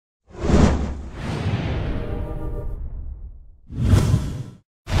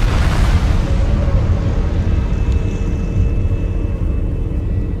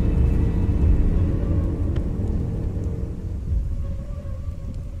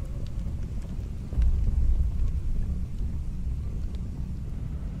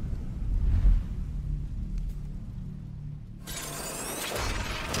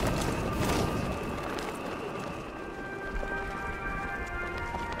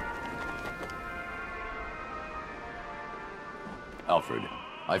Alfred,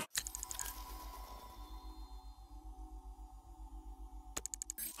 I've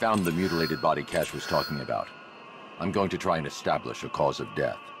found the mutilated body Cash was talking about. I'm going to try and establish a cause of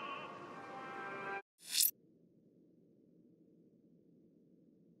death.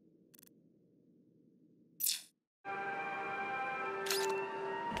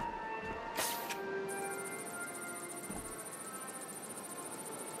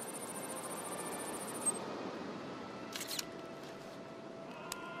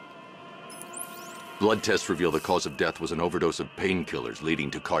 Blood tests reveal the cause of death was an overdose of painkillers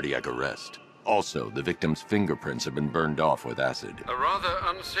leading to cardiac arrest. Also, the victim's fingerprints have been burned off with acid. A rather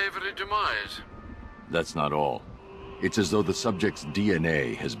unsavory demise. That's not all. It's as though the subject's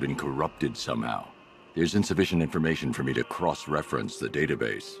DNA has been corrupted somehow. There's insufficient information for me to cross-reference the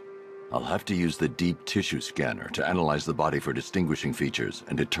database. I'll have to use the deep tissue scanner to analyze the body for distinguishing features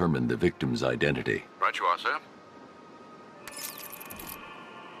and determine the victim's identity. Right you are, sir.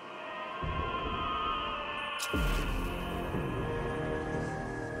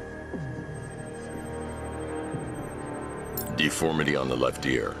 Deformity on the left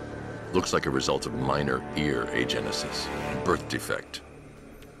ear. Looks like a result of minor ear agenesis. Birth defect.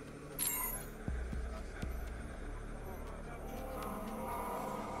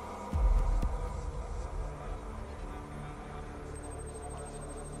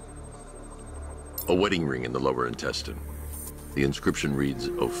 A wedding ring in the lower intestine. The inscription reads,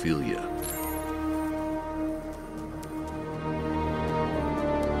 Ophelia.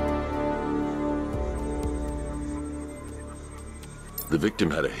 The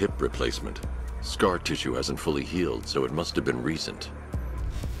victim had a hip replacement. Scar tissue hasn't fully healed, so it must have been recent.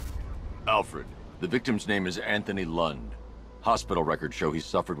 Alfred, the victim's name is Anthony Lund. Hospital records show he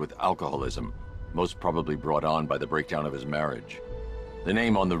suffered with alcoholism, most probably brought on by the breakdown of his marriage. The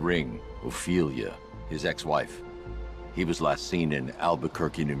name on the ring, Ophelia, his ex-wife. He was last seen in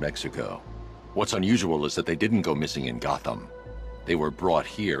Albuquerque, New Mexico. What's unusual is that they didn't go missing in Gotham. They were brought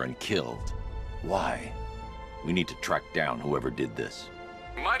here and killed. Why? We need to track down whoever did this.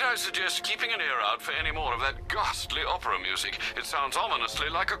 Might I suggest keeping an ear out for any more of that ghastly opera music? It sounds ominously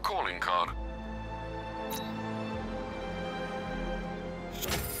like a calling card.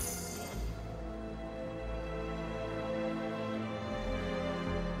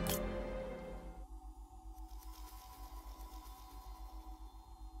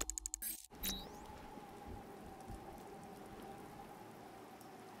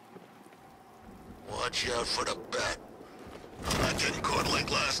 Watch out for the bat. I'm not getting caught like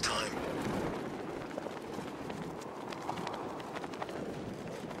last time.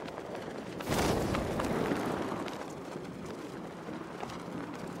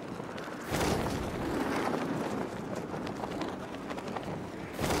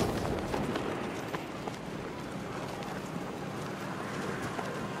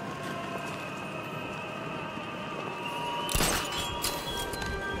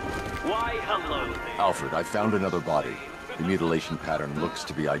 Why, hello there. Alfred, I found another body. The mutilation pattern looks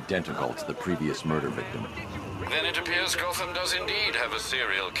to be identical to the previous murder victim. Then it appears Gotham does indeed have a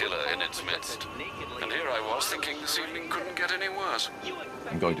serial killer in its midst. And here I was thinking this evening couldn't get any worse.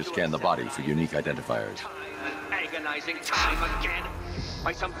 I'm going to scan the body for unique identifiers. Agonizing time again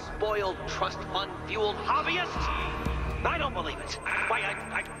by some spoiled trust fund fueled hobbyist? I don't believe it. Why,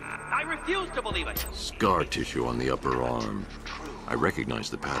 I refuse to believe it. Scar tissue on the upper arm. I recognize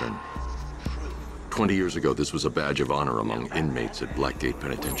the pattern. 20 years ago, this was a badge of honor among inmates at Blackgate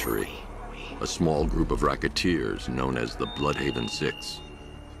Penitentiary. A small group of racketeers known as the Bloodhaven Six.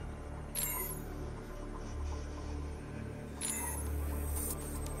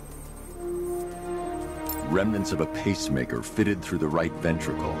 Remnants of a pacemaker fitted through the right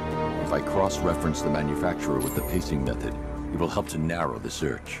ventricle. If I cross-reference the manufacturer with the pacing method, it will help to narrow the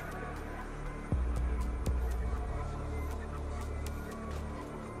search.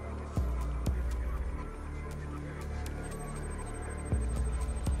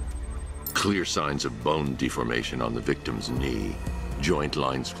 Clear signs of bone deformation on the victim's knee. Joint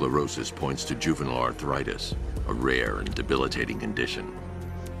line sclerosis points to juvenile arthritis, a rare and debilitating condition.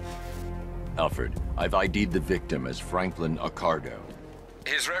 Alfred, I've ID'd the victim as Franklin Accardo.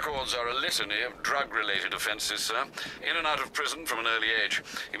 His records are a litany of drug-related offenses, sir. In and out of prison from an early age.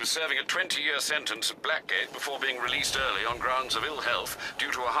 He was serving a 20-year sentence at Blackgate before being released early on grounds of ill health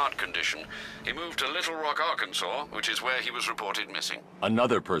due to a heart condition. He moved to Little Rock, Arkansas, which is where he was reported missing.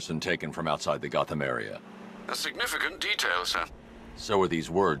 Another person taken from outside the Gotham area. A significant detail, sir. So are these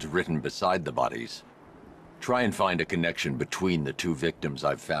words written beside the bodies. Try and find a connection between the two victims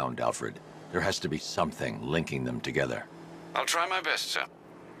I've found, Alfred. There has to be something linking them together. I'll try my best, sir.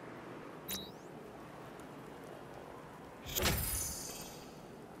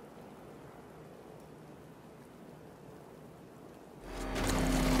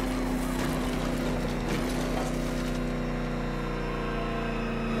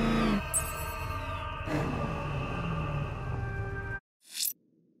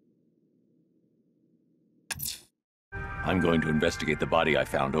 I'm going to investigate the body I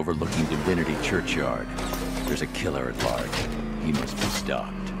found overlooking Divinity Churchyard. There's a killer at large. He must be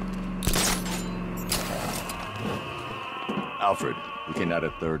stopped. Alfred, we can add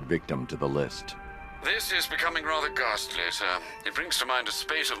a third victim to the list. This is becoming rather ghastly, sir. It brings to mind a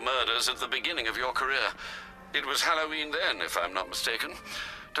spate of murders at the beginning of your career. It was Halloween then, if I'm not mistaken.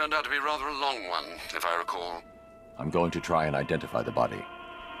 Turned out to be rather a long one, if I recall. I'm going to try and identify the body.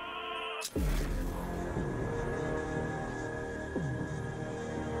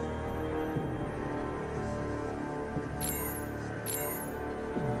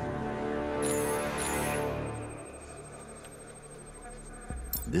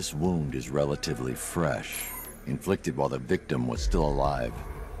 This wound is relatively fresh, inflicted while the victim was still alive.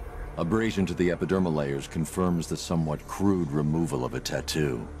 Abrasion to the epidermal layers confirms the somewhat crude removal of a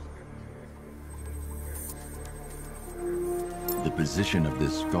tattoo. The position of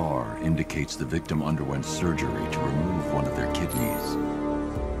this scar indicates the victim underwent surgery to remove one of their kidneys.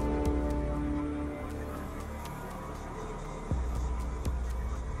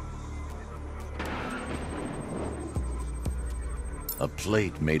 A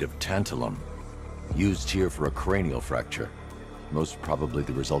plate made of tantalum, used here for a cranial fracture, most probably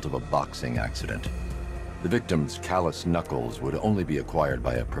the result of a boxing accident. The victim's calloused knuckles would only be acquired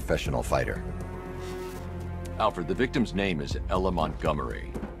by a professional fighter. Alfred, the victim's name is Ella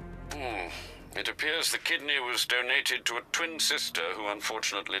Montgomery. It appears the kidney was donated to a twin sister who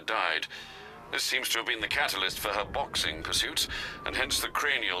unfortunately died. This seems to have been the catalyst for her boxing pursuits, and hence the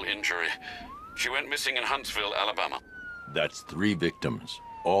cranial injury. She went missing in Huntsville, Alabama. That's 3 victims,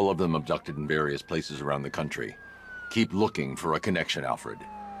 all of them abducted in various places around the country. Keep looking for a connection, Alfred.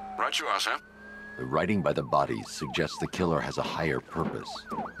 Right you are, sir. The writing by the bodies suggests the killer has a higher purpose.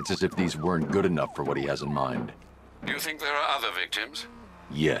 It's as if these weren't good enough for what he has in mind. Do you think there are other victims?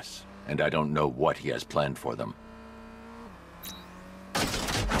 Yes, and I don't know what he has planned for them.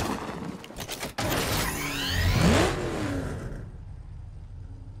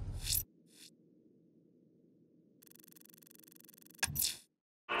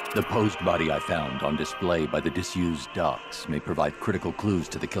 The posed body I found on display by the disused docks may provide critical clues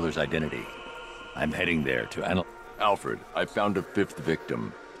to the killer's identity. I'm heading there to Alfred, I found a 5th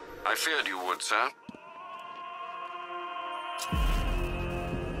victim. I feared you would, sir.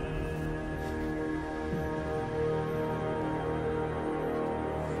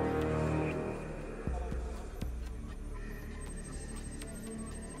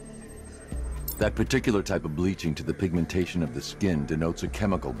 That particular type of bleaching to the pigmentation of the skin denotes a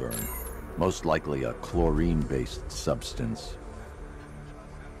chemical burn, most likely a chlorine-based substance.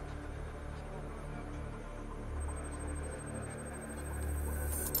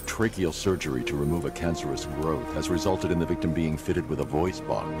 Tracheal surgery to remove a cancerous growth has resulted in the victim being fitted with a voice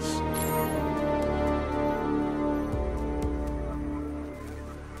box.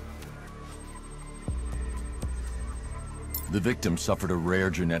 The victim suffered a rare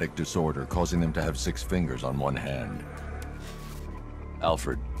genetic disorder, causing them to have 6 fingers on one hand.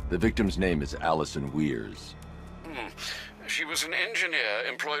 Alfred, the victim's name is Allison Weirs. She was an engineer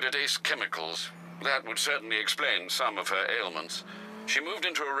employed at Ace Chemicals. That would certainly explain some of her ailments. She moved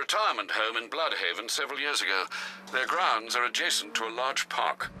into a retirement home in Bloodhaven several years ago. Their grounds are adjacent to a large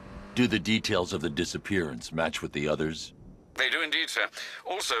park. Do the details of the disappearance match with the others? They do indeed, sir.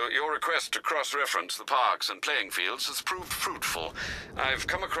 Also, your request to cross-reference the parks and playing fields has proved fruitful. I've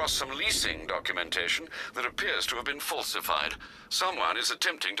come across some leasing documentation that appears to have been falsified. Someone is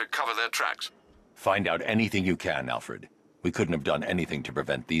attempting to cover their tracks. Find out anything you can, Alfred. We couldn't have done anything to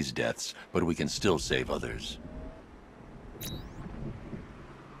prevent these deaths, but we can still save others.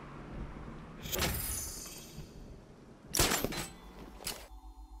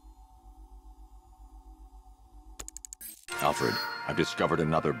 Alfred, I've discovered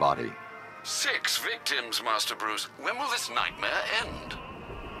another body. 6 victims, Master Bruce. When will this nightmare end?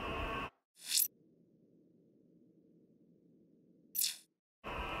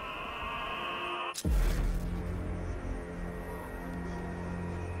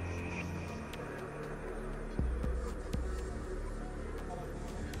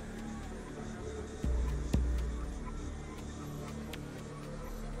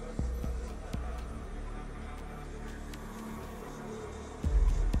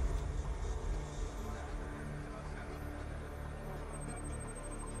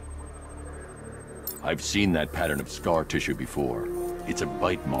 I've seen that pattern of scar tissue before. It's a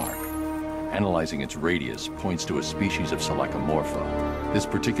bite mark. Analyzing its radius points to a species of Selachomorpha. This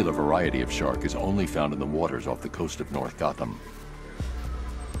particular variety of shark is only found in the waters off the coast of North Gotham.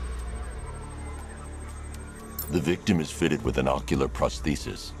 The victim is fitted with an ocular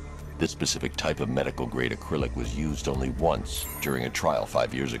prosthesis. This specific type of medical-grade acrylic was used only once during a trial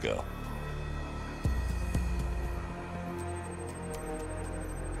 5 years ago.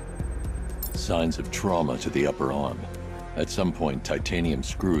 Signs of trauma to the upper arm. At some point, titanium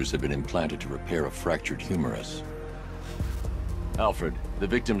screws have been implanted to repair a fractured humerus. Alfred, the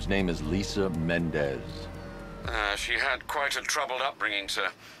victim's name is Lisa Mendez. She had quite a troubled upbringing, sir.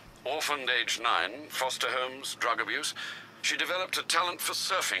 Orphaned age 9, foster homes, drug abuse. She developed a talent for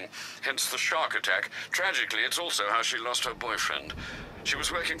surfing, hence the shark attack. Tragically, it's also how she lost her boyfriend. She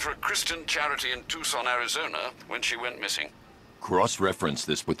was working for a Christian charity in Tucson, Arizona, when she went missing. Cross-reference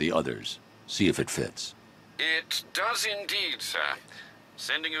this with the others. See if it fits. It does indeed, sir.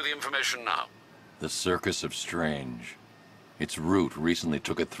 Sending you the information now. The Circus of Strange. Its route recently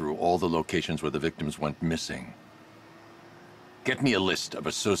took it through all the locations where the victims went missing. Get me a list of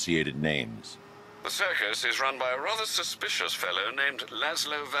associated names. The circus is run by a rather suspicious fellow named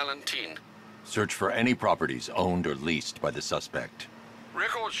Laszlo Valentin. Search for any properties owned or leased by the suspect.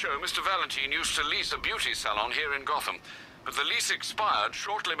 Records show Mr. Valentin used to lease a beauty salon here in Gotham, but the lease expired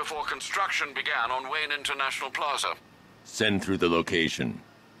shortly before construction began on Wayne International Plaza. Send through the location.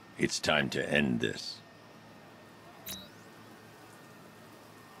 It's time to end this.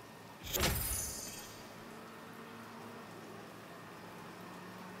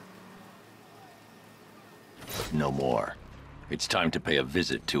 No more. It's time to pay a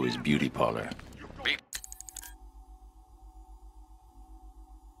visit to his beauty parlor. Be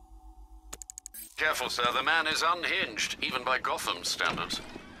careful, sir. The man is unhinged, even by Gotham standards.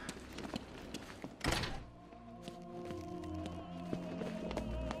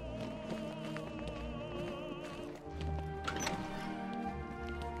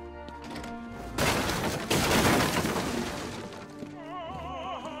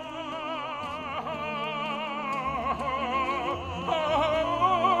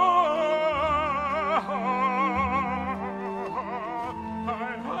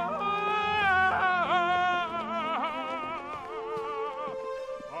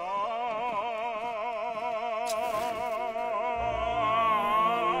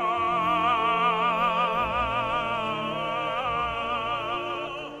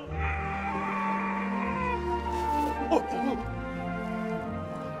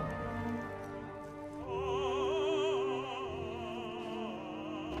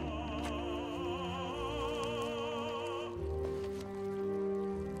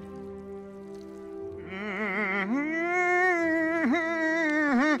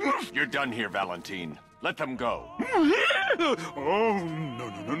 You're done here, Valentine. Let them go. Oh,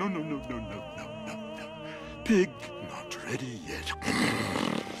 no. Pig not ready yet.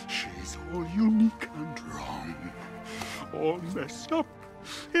 She's all unique and wrong. All messed up,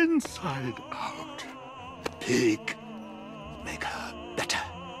 inside out. Pig, make her better.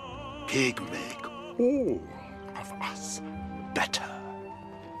 Pig make all of us better.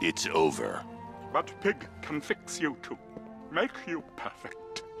 It's over. But Pig can fix you too. Make you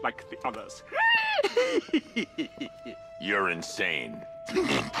perfect, like the others. You're insane.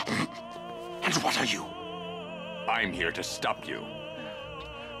 And what are you? I'm here to stop you.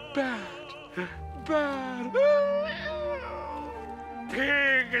 Bad.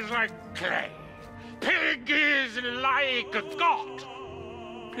 Pig is like clay. Pig is like a god.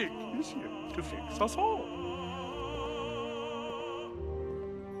 Pig is here to fix us all.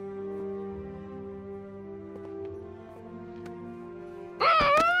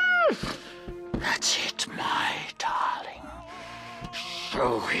 That's it, my darling.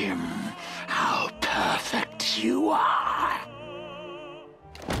 Show him how perfect you are.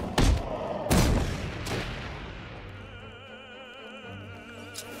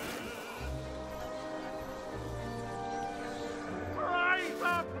 Rise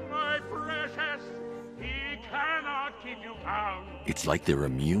up, my precious. He cannot keep you down. It's like they're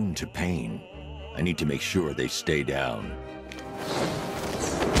immune to pain. I need to make sure they stay down.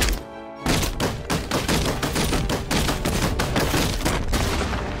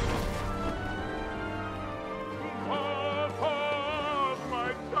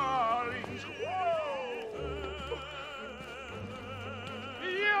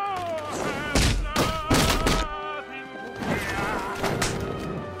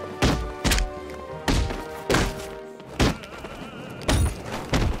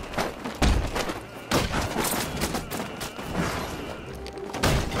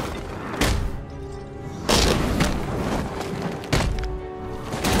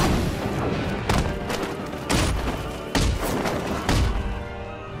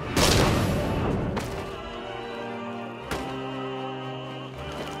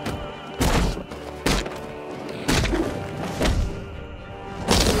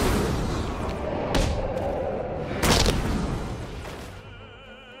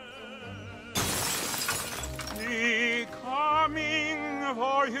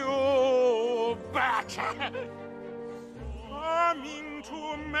 you, Bat. I mean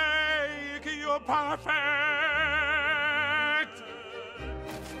to make you perfect.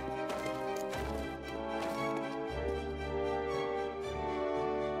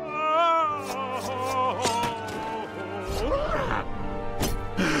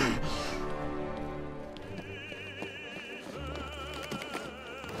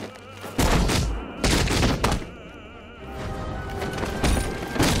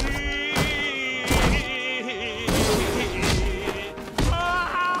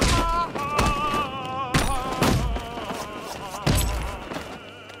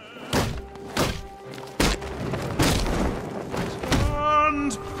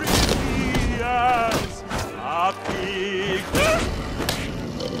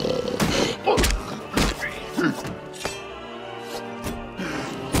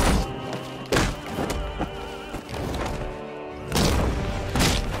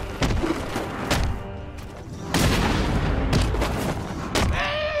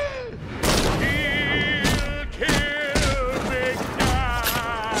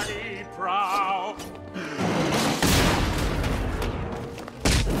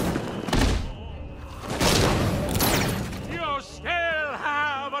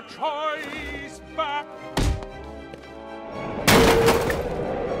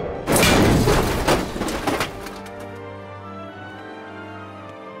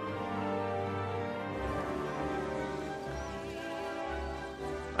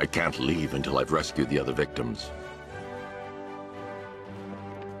 I can't leave until I've rescued the other victims.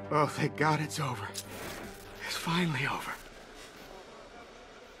 Oh, thank God it's over. It's finally over.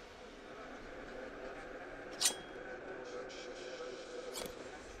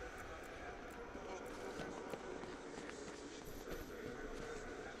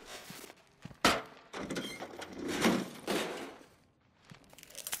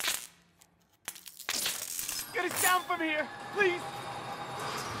 Get us down from here, please!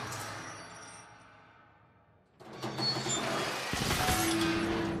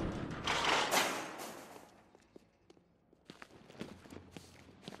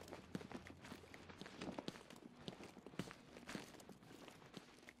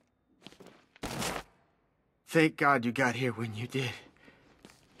 Thank God you got here when you did.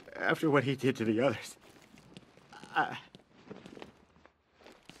 After what he did to the others.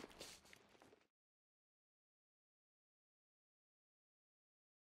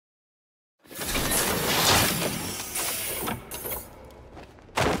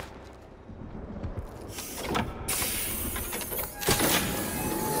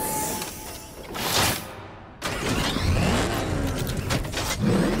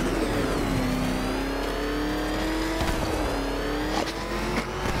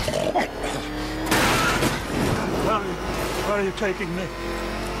 Where are you taking me?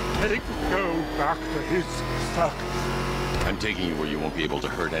 Go back to his stuff. I'm taking you where you won't be able to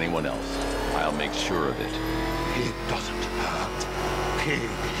hurt anyone else. I'll make sure of it. Pig doesn't hurt. Pig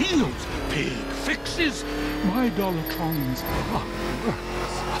heals. Pig fixes. My Dollartrons are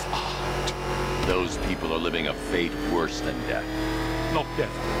works of art. Those people are living a fate worse than death. Not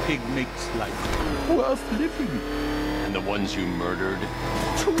death. Pig makes life worth living. And the ones you murdered?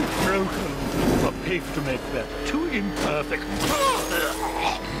 Too broken for Pig to make better. Too imperfect.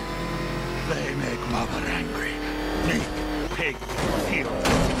 They make Mother angry. Make Pig feel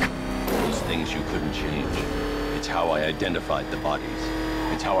sick. Those things you couldn't change. It's how I identified the bodies.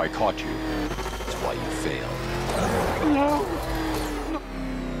 It's how I caught you. It's why you failed. No.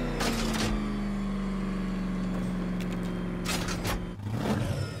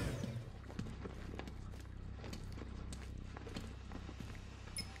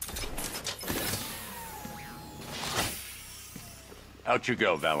 Out you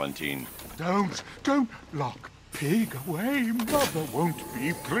go, Valentine. Don't lock Pig away. Mother won't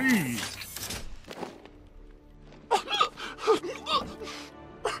be pleased.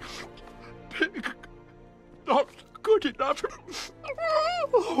 Pig, not good enough.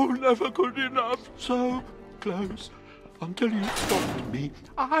 Oh, never good enough. So close until you stopped me.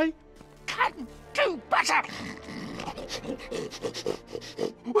 I can do better.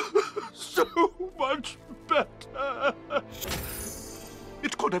 So much better.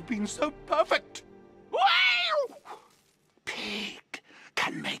 It could have been so perfect. Wow! Pig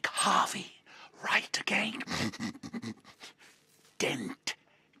can make Harvey right again. Dent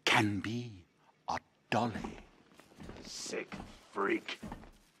can be a dolly. Sick freak.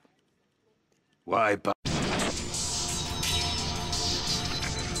 Why,